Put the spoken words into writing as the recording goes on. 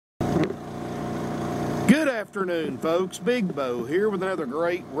Good afternoon, folks. Big Bo here with another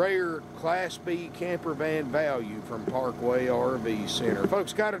great, rare Class B camper van value from Parkway RV Center.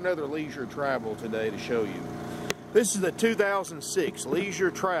 Folks, got another Leisure Travel today to show you. This is the 2006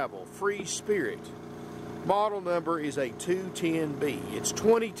 Leisure Travel Free Spirit. Model number is a 210B. It's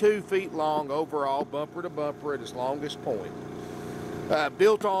 22 feet long overall, bumper to bumper at its longest point.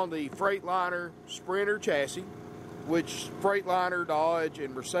 Built on the Freightliner Sprinter chassis, which Freightliner, Dodge,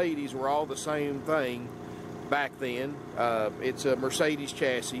 and Mercedes were all the same thing back then. It's a Mercedes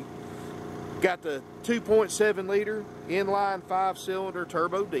chassis. Got the 2.7 liter inline 5-cylinder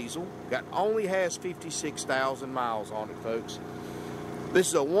turbo diesel. Only has 56,000 miles on it, folks. This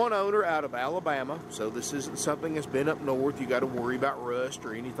is a one owner out of Alabama, so this isn't something that's been up north. You got to worry about rust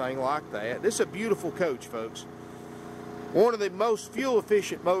or anything like that. This is a beautiful coach, folks. One of the most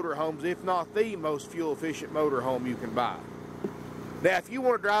fuel-efficient motorhomes, if not the most fuel-efficient motorhome you can buy. Now, if you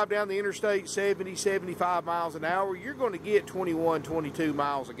want to drive down the interstate 70, 75 miles an hour, you're going to get 21, 22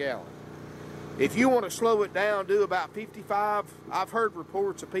 miles a gallon. If you want to slow it down, do about 55, I've heard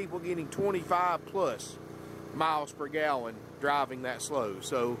reports of people getting 25 plus miles per gallon driving that slow.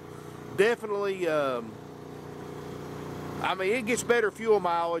 So, definitely, I mean, it gets better fuel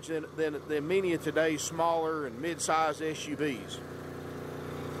mileage than many of today's smaller and mid-sized SUVs.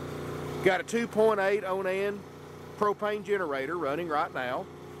 Got a 2.8 Onan propane generator running right now.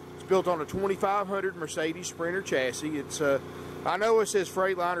 It's built on a 2500 Mercedes Sprinter chassis. It's I know it says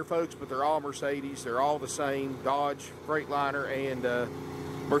Freightliner, folks, but they're all Mercedes. They're all the same. Dodge, Freightliner, and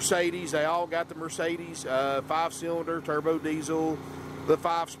Mercedes. They all got the Mercedes 5-cylinder turbo diesel, the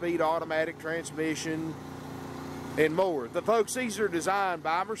 5-speed automatic transmission, and more. Folks, these are designed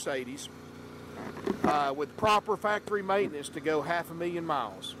by Mercedes with proper factory maintenance to go 500,000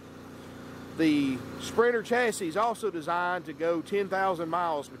 miles. The Sprinter chassis is also designed to go 10,000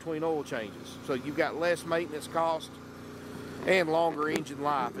 miles between oil changes, so you've got less maintenance cost and longer engine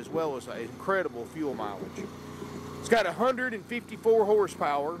life, as well as incredible fuel mileage. It's got 154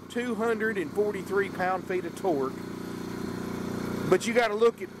 horsepower, 243 pound-feet of torque, but you got to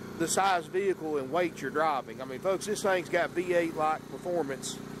look at the size vehicle and weight you're driving. I mean, folks, this thing's got V8-like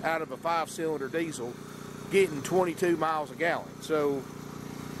performance out of a 5-cylinder diesel, getting 22 miles a gallon. So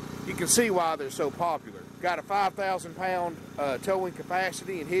you can see why they're so popular. Got a 5,000 pound towing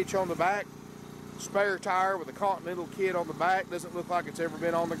capacity and hitch on the back. Spare tire with a Continental kit on the back. Doesn't look like it's ever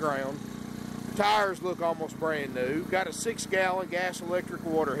been on the ground. Tires look almost brand new. Got a 6-gallon gas electric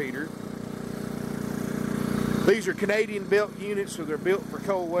water heater. These are Canadian built units, so they're built for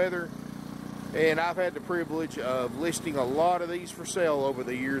cold weather. And I've had the privilege of listing a lot of these for sale over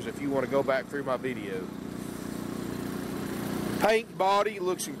the years if you want to go back through my video. Paint body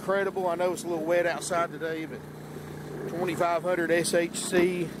looks incredible. I know it's a little wet outside today, but 2500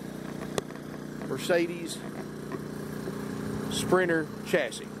 SHC Mercedes Sprinter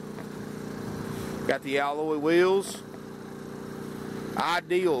chassis. Got the alloy wheels.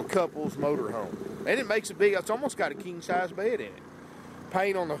 Ideal couples motorhome. And it makes it big. It's almost got a king-size bed in it.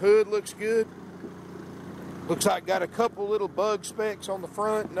 Paint on the hood looks good. Looks like got a couple little bug specks on the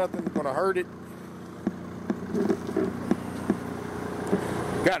front. Nothing's going to hurt it.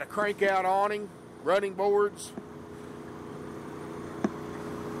 Got a crank-out awning, running boards.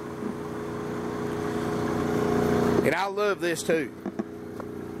 And I love this too.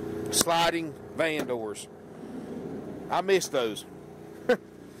 Sliding van doors. I miss those.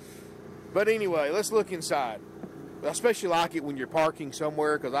 But anyway, let's look inside. I especially like it when you're parking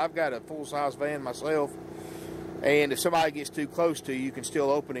somewhere, because I've got a full-size van myself. And if somebody gets too close to you, you can still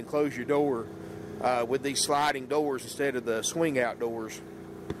open and close your door with these sliding doors instead of the swing-out doors,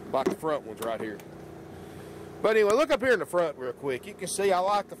 like the front ones right here. But anyway, look up here in the front real quick. You can see I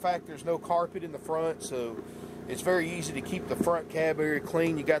like the fact there's no carpet in the front, so it's very easy to keep the front cab area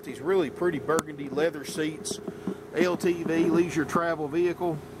clean. You got these really pretty burgundy leather seats. LTV, Leisure Travel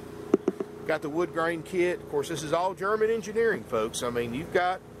vehicle. Got the wood grain kit. Of course, this is all German engineering, folks. I mean, you've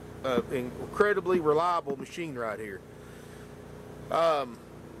got an incredibly reliable machine right here.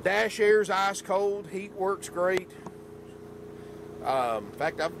 Dash air's ice cold. Heat works great. In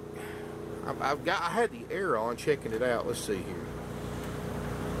fact, I had the air on checking it out. Let's see here.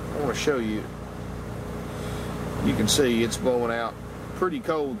 I want to show you. You can see it's blowing out pretty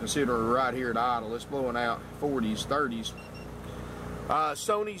cold considering we're right here at idle. It's blowing out 40s, 30s.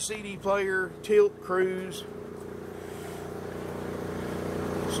 Sony CD player, tilt, cruise.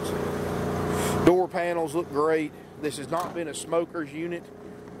 Door panels look great. This has not been a smoker's unit.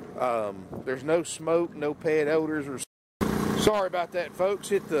 There's no smoke, no pet odors. Sorry about that, folks.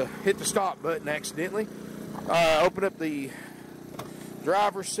 Hit the stop button accidentally. Open up the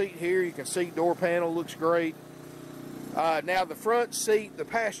Driver's seat here, you can see door panel looks great. Now the front seat, the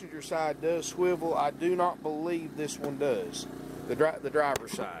passenger side does swivel. I do not believe this one does, the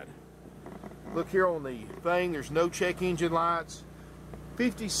driver's side. Look here on the thing, there's no check engine lights.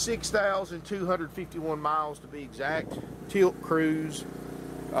 56,251 miles to be exact. Tilt cruise.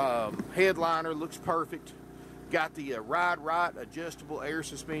 Headliner looks perfect. Got the ride right adjustable air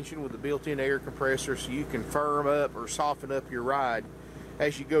suspension with the built-in air compressor, so you can firm up or soften up your ride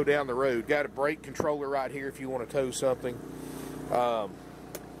as you go down the road. Got a brake controller right here if you want to tow something.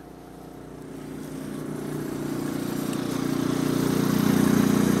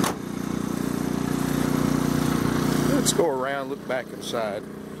 Let's go around, look back inside.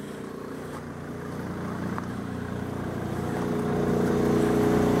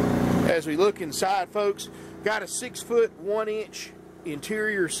 As we look inside, folks, got a 6-foot 1-inch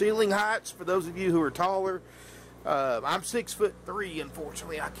interior ceiling heights for those of you who are taller. I'm 6'3",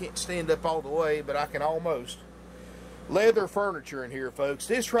 unfortunately. I can't stand up all the way, but I can almost. Leather furniture in here, folks.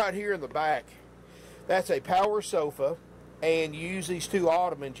 This right here in the back, that's a power sofa, and you use these two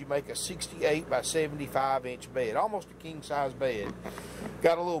ottomans, you make a 68 by 75 inch bed, almost a king size bed.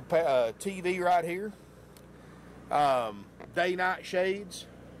 Got a little TV right here. Day-night shades.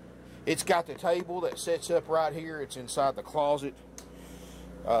 It's got the table that sets up right here. It's inside the closet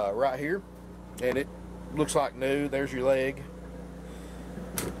right here, and it looks like new. There's your leg.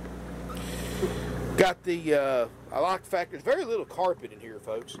 Got the I like the fact there's very little carpet in here,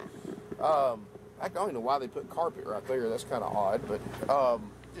 folks. I don't even know why they put carpet right there. That's kind of odd, but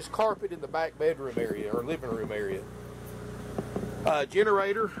just carpet in the back bedroom area or living room area.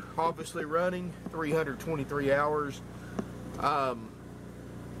 Generator obviously running 323 hours.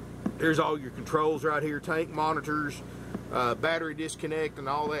 There's all your controls right here, tank monitors, battery disconnect, and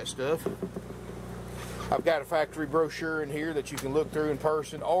all that stuff. I've got a factory brochure in here that you can look through in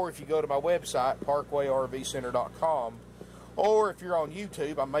person, or if you go to my website, parkwayrvcenter.com, or if you're on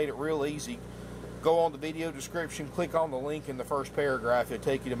YouTube, I made it real easy. Go on the video description, click on the link in the first paragraph, it'll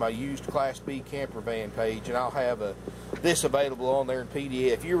take you to my used Class B camper van page, and I'll have this available on there in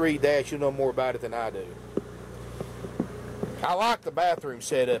PDF. If you read that, you'll know more about it than I do. I like the bathroom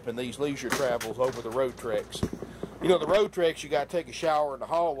setup in these leisure travels over the road treks. You know, the road treks, you got to take a shower in the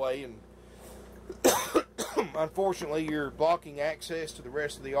hallway, and unfortunately, you're blocking access to the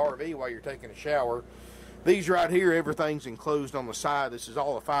rest of the RV while you're taking a shower. These right here, everything's enclosed on the side. This is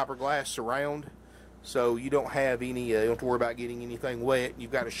all a fiberglass surround, so you don't have any, you don't have to worry about getting anything wet.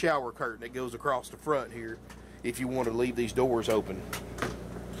 You've got a shower curtain that goes across the front here if you want to leave these doors open.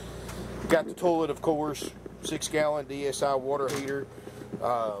 Got the toilet, of course, 6-gallon DSI water heater,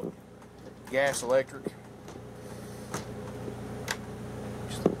 gas, electric.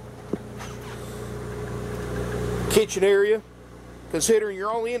 Kitchen area, considering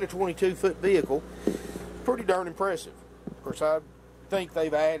you're only in a 22-foot vehicle, pretty darn impressive. Of course, I think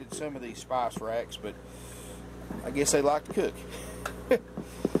they've added some of these spice racks, but I guess they like to cook.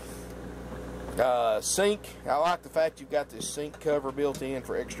 Sink. I like the fact you've got this sink cover built in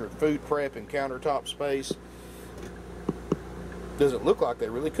for extra food prep and countertop space. Doesn't look like they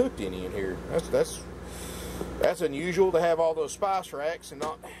really cooked any in here. That's unusual to have all those spice racks and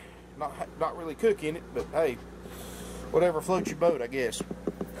not really cook in it, but hey, whatever floats your boat, I guess.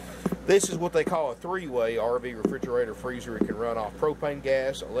 This is what they call a 3-way RV refrigerator freezer. It can run off propane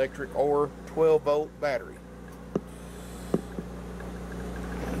gas, electric, or 12-volt battery.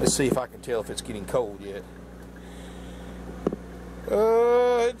 Let's see if I can tell if it's getting cold yet.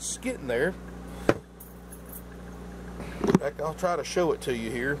 It's getting there. I'll try to show it to you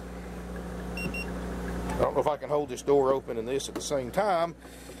here. I don't know if I can hold this door open and this at the same time.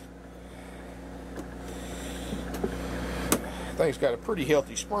 Thing's got a pretty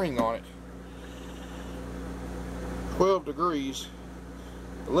healthy spring on it. 12 degrees,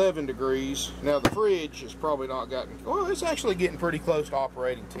 11 degrees. Now the fridge has probably not gotten, well, it's actually getting pretty close to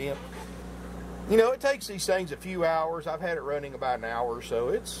operating temp. You know, it takes these things a few hours. I've had it running about an hour, so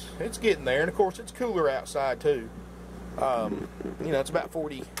it's getting there. And of course, it's cooler outside too. You know, it's about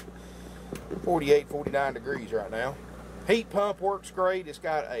 48, 49 degrees right now. Heat pump works great. It's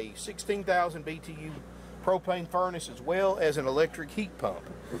got a 16,000 BTU propane furnace as well as an electric heat pump,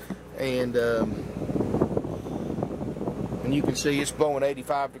 and you can see it's blowing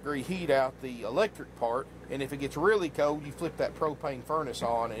 85-degree heat out the electric part, and if it gets really cold, you flip that propane furnace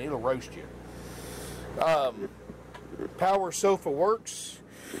on and it'll roast you. Power sofa works.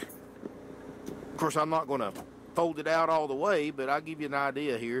 Of course, I'm not going to fold it out all the way, but I'll give you an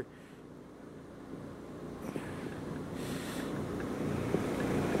idea here.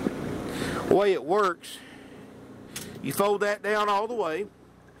 The way it works, You fold that down all the way,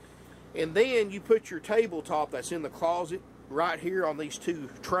 and then you put your tabletop that's in the closet right here on these two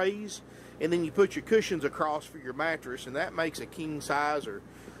trays, and then you put your cushions across for your mattress, and that makes a king size or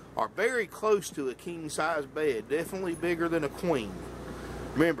very close to a king size bed. Definitely bigger than a queen.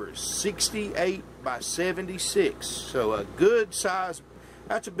 Remember, it's 68 by 76, so a good size.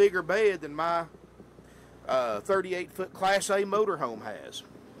 That's a bigger bed than my 38-foot Class A motorhome has.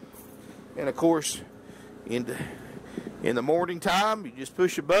 And of course, in the morning time, you just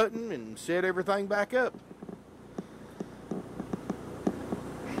push a button and set everything back up.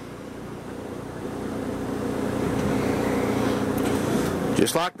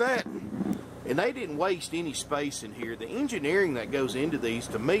 Just like that. And they didn't waste any space in here. The engineering that goes into these,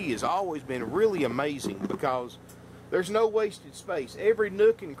 to me, has always been really amazing, because there's no wasted space. Every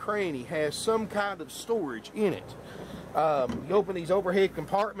nook and cranny has some kind of storage in it. You open these overhead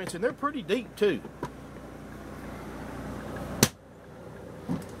compartments, and they're pretty deep too.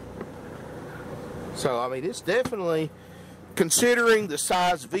 So, I mean, it's definitely, considering the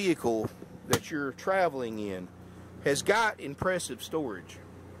size vehicle that you're traveling in, has got impressive storage.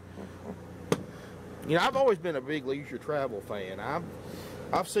 You know, I've always been a big leisure travel fan.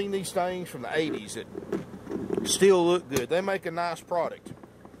 I've seen these things from the 80s that still look good. They make a nice product.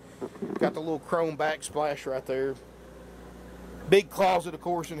 Got the little chrome backsplash right there. Big closet, of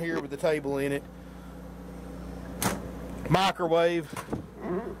course, in here with the table in it. Microwave.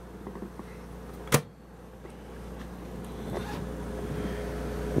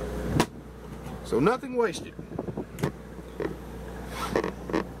 So nothing wasted.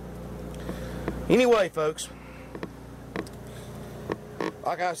 Anyway, folks,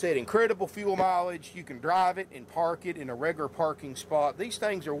 like I said, incredible fuel mileage. You can drive it and park it in a regular parking spot. These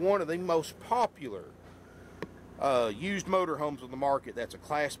things are one of the most popular used motorhomes on the market. That's a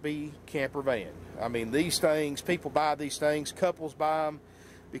Class B camper van. I mean, these things, people buy these things, couples buy them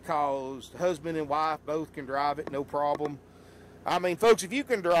because husband and wife both can drive it, no problem. I mean, folks, if you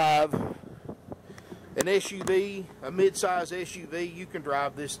can drive an SUV, a mid-size SUV, you can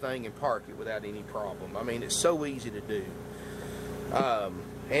drive this thing and park it without any problem. I mean, it's so easy to do.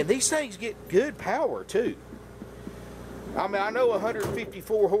 And these things get good power too. I mean, I know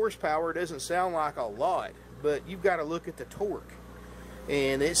 154 horsepower doesn't sound like a lot, but you've got to look at the torque.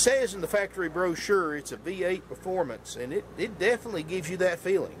 And it says in the factory brochure it's a V8 performance, and it definitely gives you that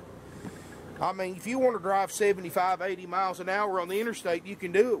feeling. I mean, if you want to drive 75, 80 miles an hour on the interstate, you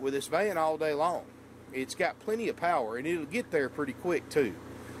can do it with this van all day long. It's got plenty of power, and it'll get there pretty quick too,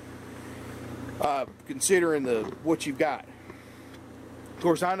 considering what you've got. Of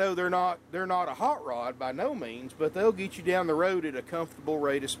course, I know they're not a hot rod by no means, but they'll get you down the road at a comfortable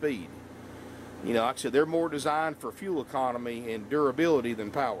rate of speed. You know, like I said, they're more designed for fuel economy and durability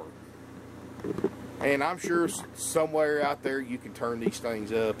than power. And I'm sure somewhere out there you can turn these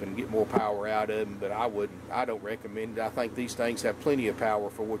things up and get more power out of them, but I don't recommend it. I think these things have plenty of power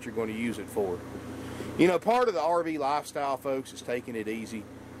for what you're going to use it for. You know, part of the RV lifestyle, folks, is taking it easy.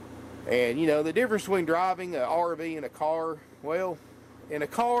 And, you know, the difference between driving an RV and a car, well, in a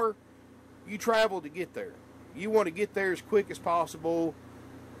car, you travel to get there. You want to get there as quick as possible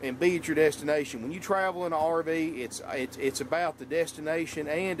and be at your destination. When you travel in an RV, it's about the destination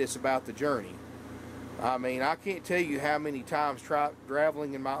and it's about the journey. I mean, I can't tell you how many times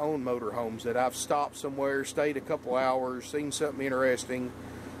traveling in my own motorhomes that I've stopped somewhere, stayed a couple hours, seen something interesting,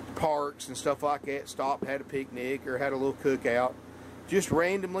 parks and stuff like that, stopped, had a picnic or had a little cookout, just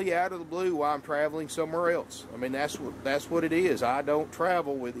randomly out of the blue while I'm traveling somewhere else. I mean, that's what it is. I don't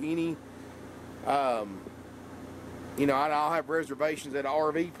travel with any, you know, I'll have reservations at an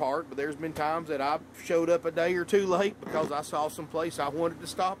RV park, but there's been times that I've showed up a day or two late because I saw some place I wanted to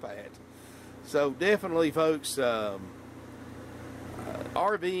stop at. So definitely, folks,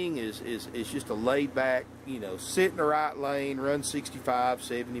 RVing is just a laid back, you know, sit in the right lane, run 65,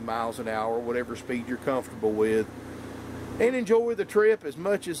 70 miles an hour, whatever speed you're comfortable with, and enjoy the trip as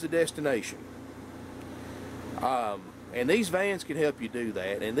much as the destination. And these vans can help you do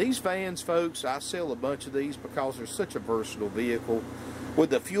that. And these vans, folks, I sell a bunch of these because they're such a versatile vehicle. With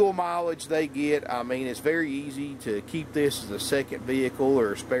the fuel mileage they get, I mean, it's very easy to keep this as a second vehicle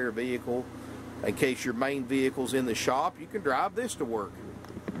or a spare vehicle. In case your main vehicle's in the shop, you can drive this to work.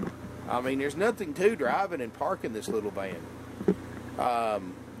 I mean, there's nothing to driving and parking this little van.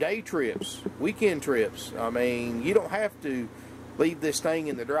 Day trips, weekend trips. I mean, you don't have to leave this thing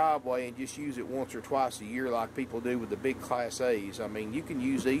in the driveway and just use it once or twice a year like people do with the big Class A's. I mean, you can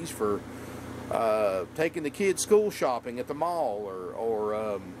use these for taking the kids school shopping at the mall,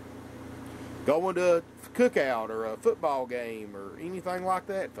 or going to a cookout or a football game or anything like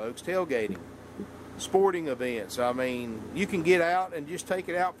that, folks, tailgating. sporting events. I mean, you can get out and just take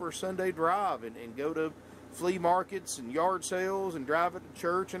it out for a Sunday drive and go to flea markets and yard sales and drive it to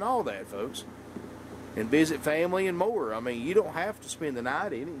church and all that, folks. And visit family and more. I mean, you don't have to spend the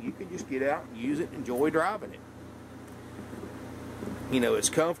night in it. You can just get out and use it and enjoy driving it. You know, it's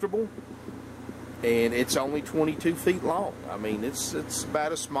comfortable, and it's only 22 feet long. I mean, it's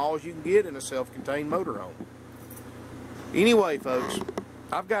about as small as you can get in a self-contained motorhome. Anyway, folks,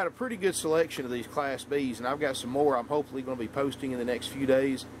 I've got a pretty good selection of these Class Bs, and I've got some more I'm hopefully going to be posting in the next few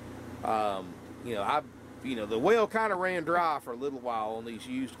days. You know, the well kind of ran dry for a little while on these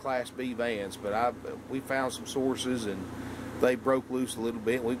used Class B vans, but we found some sources and they broke loose a little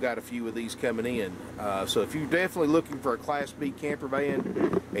bit, and we've got a few of these coming in. So if you're definitely looking for a Class B camper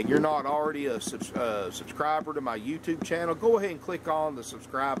van and you're not already a subscriber to my YouTube channel, go ahead and click on the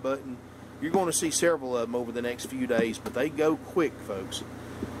subscribe button. You're going to see several of them over the next few days, but they go quick, folks.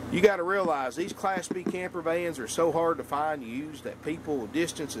 You got to realize these Class B camper vans are so hard to find used that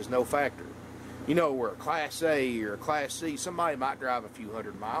distance is no factor. You know, where a Class A or a Class C, somebody might drive a few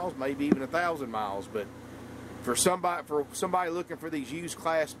hundred miles, maybe even 1,000 miles, but for somebody looking for these used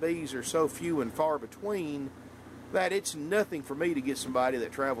Class Bs are so few and far between that it's nothing for me to get somebody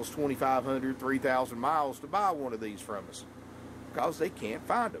that travels 2,500, 3,000 miles to buy one of these from us, because they can't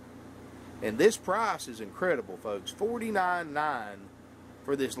find them. And this price is incredible, folks. $49.9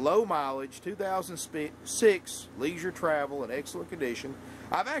 for this low mileage 2006 leisure travel in excellent condition.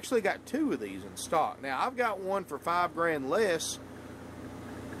 I've actually got two of these in stock. Now, I've got one for $5,000 less.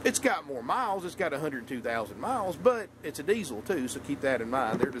 It's got more miles. It's got 102,000 miles, but it's a diesel too, so keep that in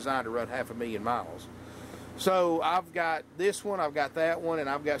mind. They're designed to run 500,000 miles. So I've got this one, I've got that one, and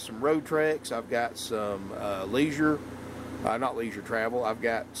I've got some road treks. I've got some not leisure travel. I've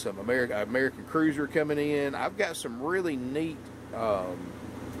got some American Cruiser coming in. I've got some really neat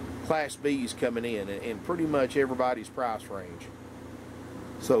Class Bs coming in pretty much everybody's price range.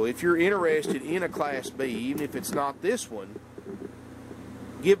 So if you're interested in a Class B, even if it's not this one,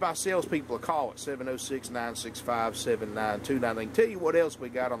 give my salespeople a call at 706-965-7929. They can tell you what else we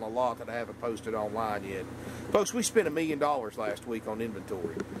got on the lot that I haven't posted online yet. Folks, we spent $1 million last week on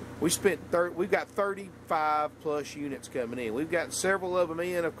inventory. We've got 35 plus units coming in. We've got several of them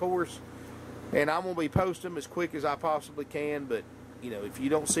in, of course, and I'm going to be posting them as quick as I possibly can. But, you know, if you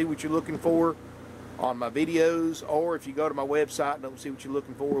don't see what you're looking for on my videos, or if you go to my website and don't see what you're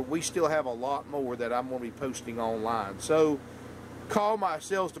looking for, we still have a lot more that I'm going to be posting online. So call my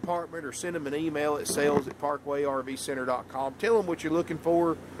sales department or send them an email at sales@parkway-rv-center.com. Tell them what you're looking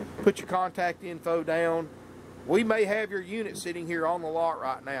for. Put your contact info down. We may have your unit sitting here on the lot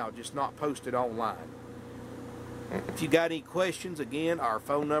right now, just not posted online. If you got any questions, again, our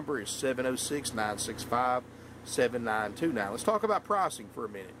phone number is 706-965-7929. Let's talk about pricing for a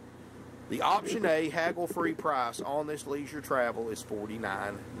minute. The option A haggle-free price on this leisure travel is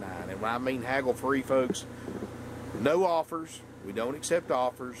 $49.9. And when I mean haggle-free, folks, no offers. We don't accept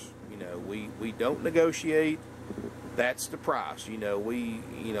offers. You know, we don't negotiate. That's the price. You know,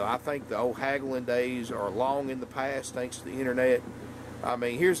 I think the old haggling days are long in the past thanks to the internet. I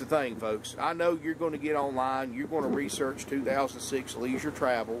mean, here's the thing, folks. I know you're going to get online. You're going to research 2006 leisure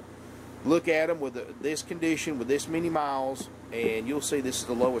travel. Look at them with this condition, with this many miles, and you'll see this is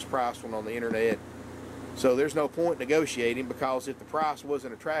the lowest priced one on the internet. So there's no point negotiating, because if the price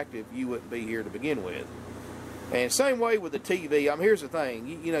wasn't attractive, you wouldn't be here to begin with. And same way with the TV. Here's the thing.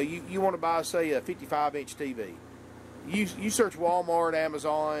 You want to buy, say, a 55-inch TV. You search Walmart,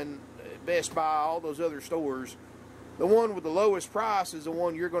 Amazon, Best Buy, all those other stores. The one with the lowest price is the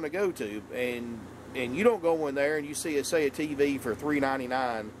one you're going to go to. And you don't go in there and you see, say, a TV for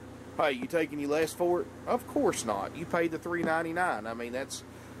 $399. Hey, you taking any less for it? Of course not. You paid the $399. I mean,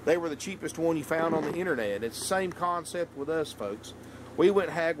 they were the cheapest one you found on the internet. It's the same concept with us, folks. We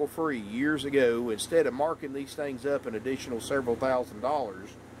went haggle-free years ago. Instead of marking these things up an additional several $1,000s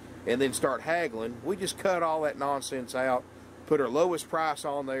and then start haggling, we just cut all that nonsense out, put our lowest price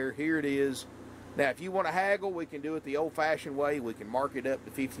on there. Here it is. Now, if you want to haggle, we can do it the old-fashioned way. We can mark it up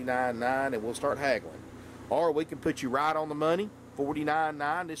to $59.9 and we'll start haggling. Or we can put you right on the money,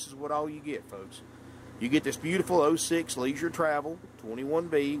 $49.9. This is what all you get, folks. You get this beautiful 06 leisure travel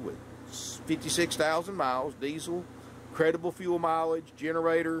 21B with 56,000 miles, diesel, credible fuel mileage,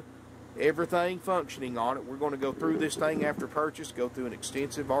 generator, everything functioning on it. We're going to go through this thing after purchase, go through an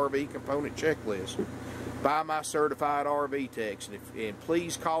extensive RV component checklist by my certified RV techs. And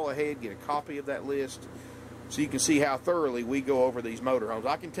please call ahead, get a copy of that list so you can see how thoroughly we go over these motorhomes.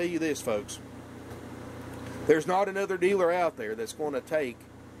 I can tell you this, folks. There's not another dealer out there that's going to take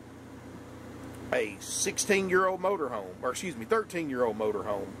a 16-year-old motorhome, or excuse me, 13-year-old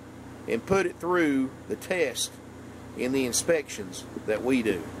motorhome, and put it through the test in the inspections that we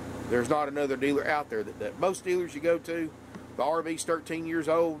do. There's not another dealer out there that most dealers you go to, the RV's 13 years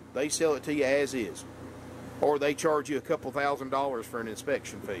old, they sell it to you as is. Or they charge you a couple $1,000s for an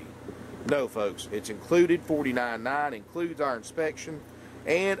inspection fee. No, folks, it's included. $49.9 includes our inspection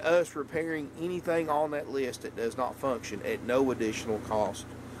and us repairing anything on that list that does not function at no additional cost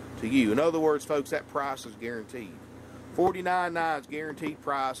to you. In other words, folks, that price is guaranteed. $49.9 is guaranteed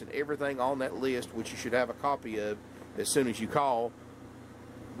price, and everything on that list, which you should have a copy of as soon as you call,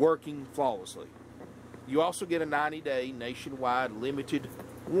 working flawlessly. You also get a 90-day nationwide limited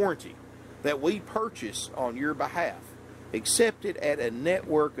warranty that we purchase on your behalf, accepted at a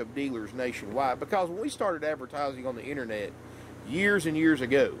network of dealers nationwide. Because when we started advertising on the internet years and years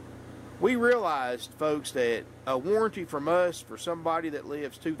ago, we realized, folks, that a warranty from us for somebody that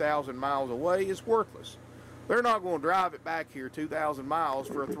lives 2,000 miles away is worthless. They're not going to drive it back here 2,000 miles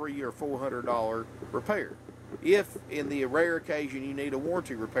for a $300 or $400 repair, if in the rare occasion you need a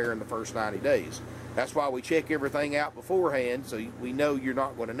warranty repair in the first 90 days. That's why we check everything out beforehand, so we know you're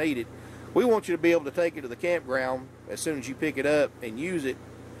not going to need it. We want you to be able to take it to the campground as soon as you pick it up and use it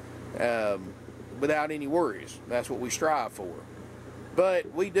without any worries. That's what we strive for.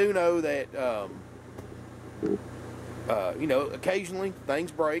 But we do know that, you know, occasionally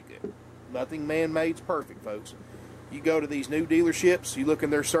things break. Nothing man-made's perfect, folks. You go to these new dealerships, you look in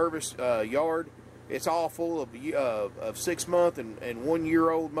their service yard, it's all full of 6-month and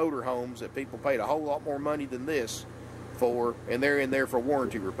 1-year-old motorhomes that people paid a whole lot more money than this for, and they're in there for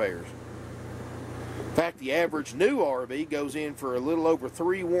warranty repairs. In fact, the average new RV goes in for a little over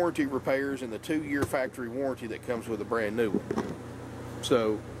 3 warranty repairs and the 2-year factory warranty that comes with a brand new one.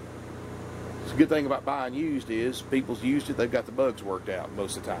 So, the good thing about buying used is people's used it, they've got the bugs worked out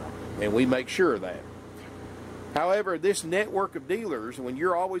most of the time, and we make sure of that. However, this network of dealers, when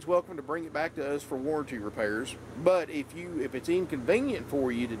you're always welcome to bring it back to us for warranty repairs, but if it's inconvenient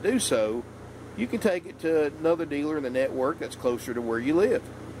for you to do so, you can take it to another dealer in the network that's closer to where you live.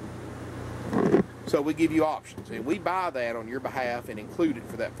 So we give you options, and we buy that on your behalf and include it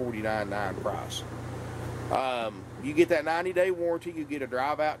for that $49.9 price. You get that 90-day warranty, you get a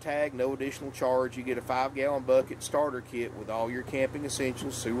drive-out tag, no additional charge, you get a 5-gallon bucket starter kit with all your camping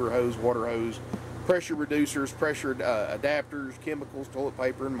essentials, sewer hose, water hose, pressure reducers, pressure adapters, chemicals, toilet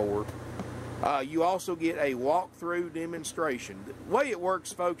paper, and more. You also get a walkthrough demonstration. The way it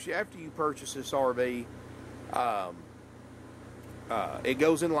works, folks, after you purchase this RV, it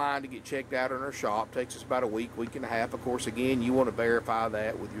goes in line to get checked out in our shop. Takes us about a week, week and a half. Of course, again, you want to verify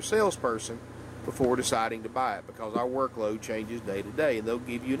that with your salesperson before deciding to buy it, because our workload changes day to day, and they'll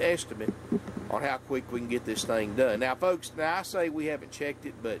give you an estimate on how quick we can get this thing done. Now, folks, I say we haven't checked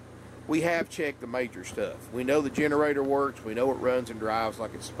it, but we have checked the major stuff. We know the generator works. We know it runs and drives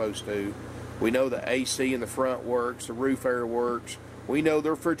like it's supposed to. We know the AC in the front works. The roof air works. We know the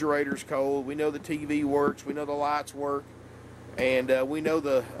refrigerator's cold. We know the TV works. We know the lights work. And we know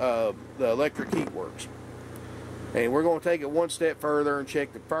the electric heat works. And we're going to take it one step further and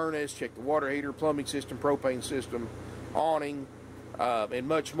check the furnace, check the water heater, plumbing system, propane system, awning, and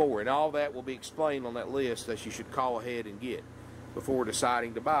much more. And all that will be explained on that list that you should call ahead and get before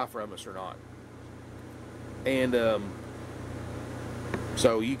deciding to buy from us or not. And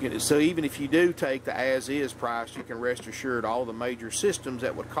so even if you do take the as-is price, you can rest assured all the major systems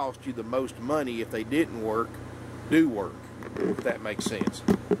that would cost you the most money if they didn't work, do work, if that makes sense.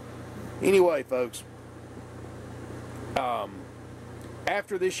 Anyway, folks,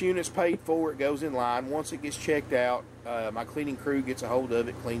 after this unit's paid for, it goes in line. Once it gets checked out, my cleaning crew gets a hold of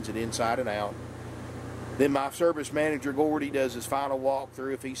it, cleans it inside and out. Then my service manager, Gordy, does his final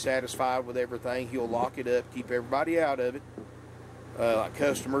walkthrough. If he's satisfied with everything, he'll lock it up, keep everybody out of it, like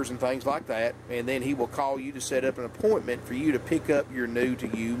customers and things like that. And then he will call you to set up an appointment for you to pick up your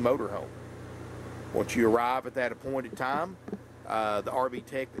new-to-you motorhome. Once you arrive at that appointed time, the RV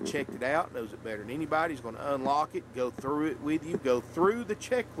tech that checked it out knows it better than anybody. He's going to unlock it, go through it with you, go through the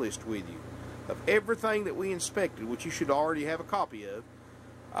checklist with you of everything that we inspected, which you should already have a copy of,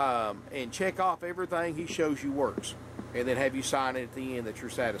 and check off everything he shows you works, and then have you sign it at the end that you're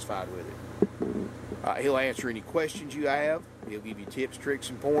satisfied with it. He'll answer any questions you have. He'll give you tips, tricks,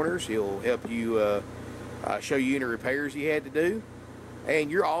 and pointers. He'll help you show you any repairs he had to do, and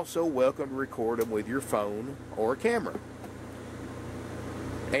you're also welcome to record them with your phone or a camera.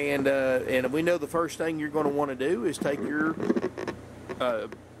 And we know the first thing you're going to want to do is take your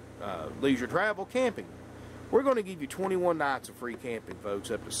leisure travel camping. We're going to give you 21 nights of free camping,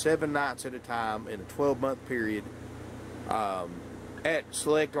 folks, up to 7 nights at a time in a 12-month period at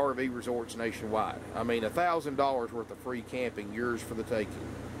select RV resorts nationwide. I mean, $1,000 worth of free camping, yours for the taking.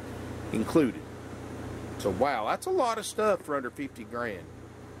 included. So wow, that's a lot of stuff for under 50 grand.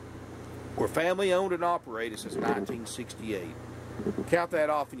 We're family owned and operated since 1968. Count that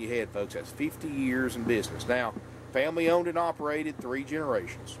off in your head, folks. That's 50 years in business. Now, family owned and operated, 3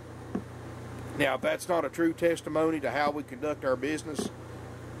 generations. Now, if that's not a true testimony to how we conduct our business,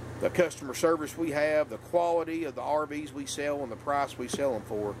 the customer service we have, the quality of the RVs we sell, and the price we sell them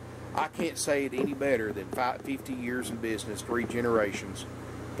for, I can't say it any better than 50 years in business, 3 generations,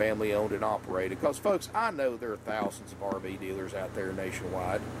 family owned and operated. Because, folks, I know there are thousands of RV dealers out there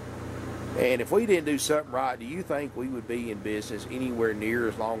nationwide. And if we didn't do something right, do you think we would be in business anywhere near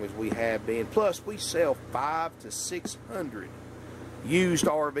as long as we have been? Plus, we sell 500 to 600 used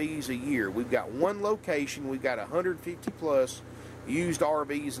RVs a year. We've got one location. We've got 150 plus used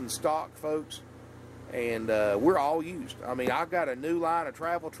RVs in stock, folks. And we're all used. I mean, I've got a new line of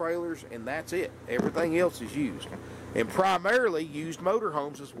travel trailers, and that's it. Everything else is used. And primarily, used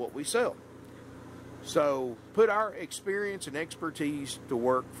motorhomes is what we sell. So put our experience and expertise to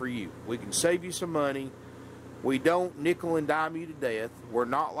work for you. We can save you some money. We don't nickel and dime you to death. We're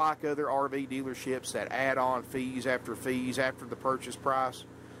not like other RV dealerships that add on fees after the purchase price.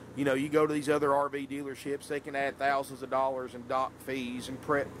 You know, you go to these other RV dealerships, they can add thousands of dollars in dock fees and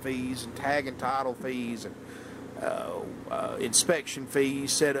prep fees and tag and title fees and inspection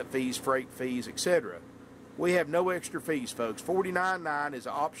fees, setup fees, freight fees, etc. We have no extra fees, folks. $49.9 is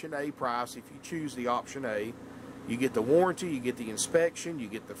option A price if you choose the option A. You get the warranty, you get the inspection, you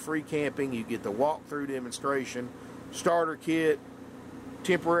get the free camping, you get the walkthrough demonstration, starter kit,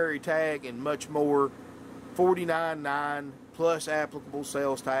 temporary tag, and much more. $49.9 plus applicable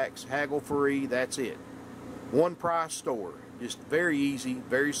sales tax, haggle free, that's it. One price store. Just very easy,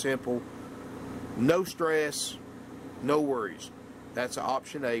 very simple. No stress, no worries. That's an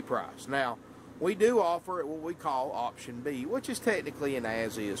option A price. Now, we do offer what we call option B, which is technically an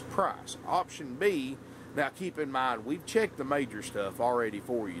as-is price. Option B, now keep in mind, we've checked the major stuff already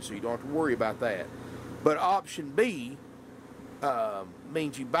for you, so you don't have to worry about that. But option B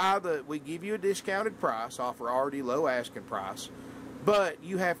means we give you a discounted price, offer already low asking price, but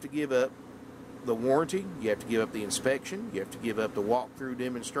you have to give up the warranty, you have to give up the inspection, you have to give up the walkthrough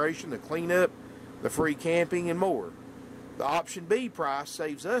demonstration, the cleanup, the free camping, and more. The option B price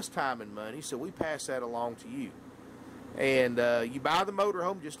saves us time and money, so we pass that along to you. And you buy the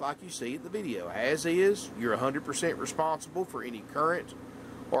motorhome just like you see in the video. As is, you're 100% responsible for any current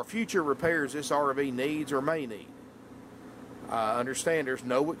or future repairs this RV needs or may need. Understand there's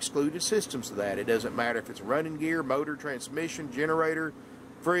no excluded systems to that. It doesn't matter if it's running gear, motor, transmission, generator,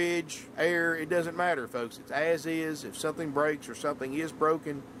 fridge, air. It doesn't matter, folks. It's as is. If something breaks or something is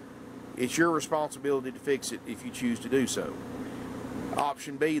broken, it's your responsibility to fix it if you choose to do so.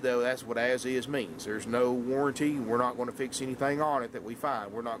 Option B, though, that's what as is means. There's no warranty. We're not going to fix anything on it that we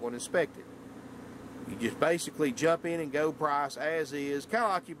find. We're not going to inspect it. You just basically jump in and go price as is, kind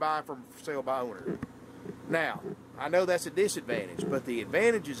of like you buy from sale by owner. Now, I know that's a disadvantage, but the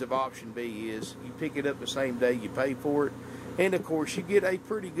advantages of option B is you pick it up the same day you pay for it, and of course you get a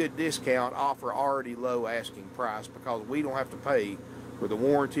pretty good discount off our already low asking price because we don't have to pay for the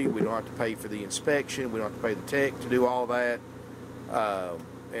warranty, we don't have to pay for the inspection, we don't have to pay the tech to do all that,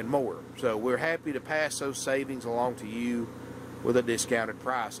 and more. So we're happy to pass those savings along to you with a discounted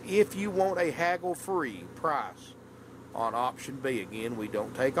price. If you want a haggle-free price on option B, again, we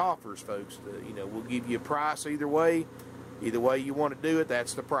don't take offers, folks. We'll give you a price either way. Either way you want to do it,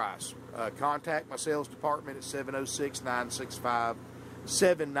 that's the price. Contact my sales department at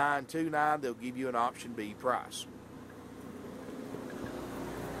 706-965-7929. They'll give you an option B price.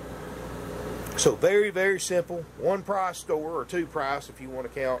 So very, very simple. One price store, or two price if you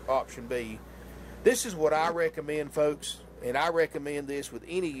want to count option B. This is what I recommend, folks, and I recommend this with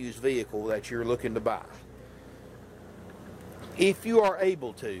any used vehicle that you're looking to buy. If you are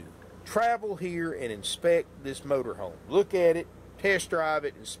able to, travel here and inspect this motorhome. Look at it, test drive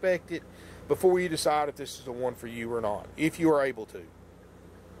it, inspect it before you decide if this is the one for you or not, if you are able to.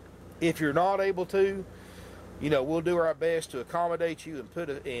 If you're not able to, we'll do our best to accommodate you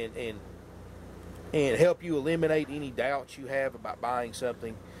and and help you eliminate any doubts you have about buying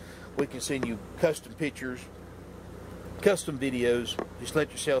something. We can send you custom pictures, custom videos. Just let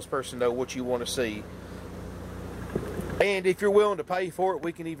your salesperson know what you want to see. And if you're willing to pay for it,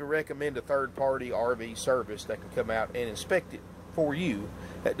 we can even recommend a third-party RV service that can come out and inspect it for you.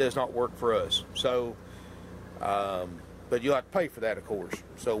 That does not work for us. So, but you'll have to pay for that, of course.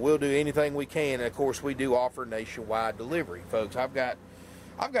 So we'll do anything we can. And of course, we do offer nationwide delivery, folks. I've got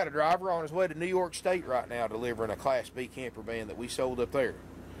a driver on his way to New York State right now delivering a Class B camper van that we sold up there.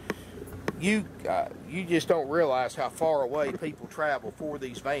 you just don't realize how far away people travel for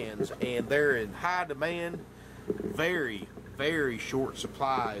these vans, and they're in high demand, very, very short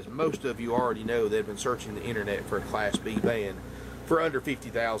supply, as most of you already know that have been searching the internet for a Class B van for under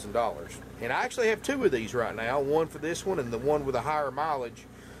 $50,000. And I actually have two of these right now, one for this one and the one with a higher mileage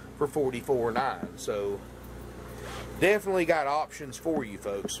for $44,900. So definitely got options for you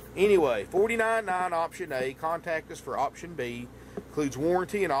folks. Anyway, $49,900 option A. Contact us for option B. Includes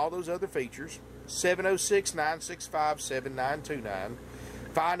warranty and all those other features. 706-965-7929.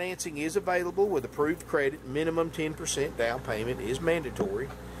 Financing is available with approved credit. Minimum 10% down payment is mandatory.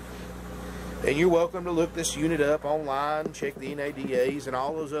 And you're welcome to look this unit up online, check the NADAs and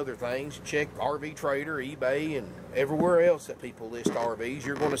all those other things. Check RV Trader, eBay, and everywhere else that people list RVs.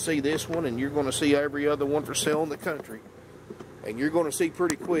 You're going to see this one, and you're going to see every other one for sale in the country. And you're going to see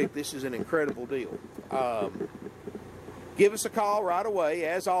pretty quick, this is an incredible deal. Give us a call right away.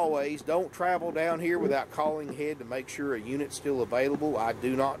 As always, don't travel down here without calling ahead to make sure a unit's still available. I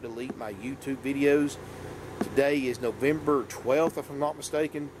do not delete my YouTube videos. Today is November 12th, if I'm not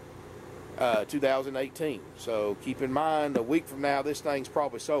mistaken, 2018. So keep in mind, a week from now, this thing's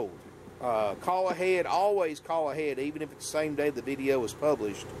probably sold. Call ahead. Always call ahead, even if it's the same day the video is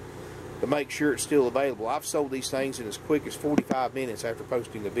published, to make sure it's still available. I've sold these things in as quick as 45 minutes after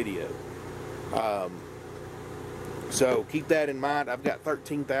posting a video. So keep that in mind. I've got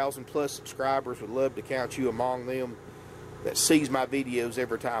 13,000 plus subscribers. Would love to count you among them that sees my videos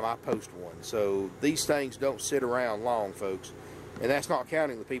every time I post one. So these things don't sit around long, folks. And that's not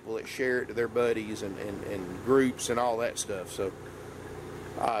counting the people that share it to their buddies and groups and all that stuff. So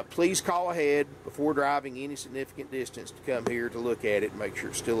please call ahead before driving any significant distance to come here to look at it and make sure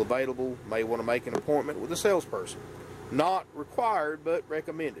it's still available. May want to make an appointment with a salesperson. Not required, but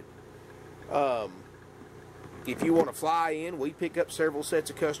recommended. If you want to fly in, we pick up several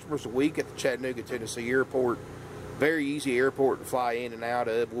sets of customers a week at the Chattanooga, Tennessee airport. Very easy airport to fly in and out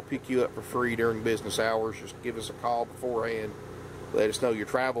of. We'll pick you up for free during business hours. Just give us a call beforehand. Let us know your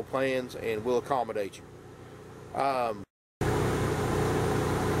travel plans, and we'll accommodate you.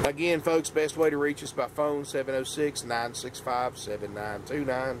 Again, folks, best way to reach us by phone,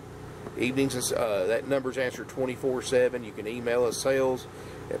 706-965-7929. Evenings, that number's answered 24/7. You can email us sales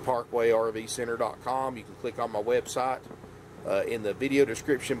at parkwayrvcenter.com. You can click on my website in the video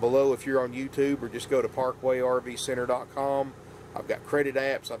description below if you're on YouTube, or just go to parkwayrvcenter.com. I've got credit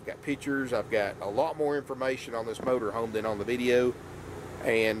apps, I've got pictures, I've got a lot more information on this motorhome than on the video,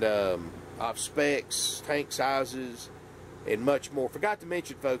 and I've specs, tank sizes, and much more. Forgot to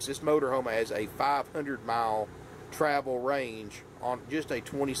mention, folks, this motorhome has a 500-mile travel range on just a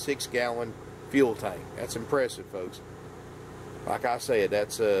 26-gallon fuel tank. That's impressive, folks. Like I said,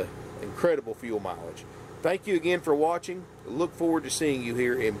 that's incredible fuel mileage. Thank you again for watching. Look forward to seeing you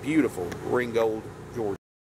here in beautiful Ringgold,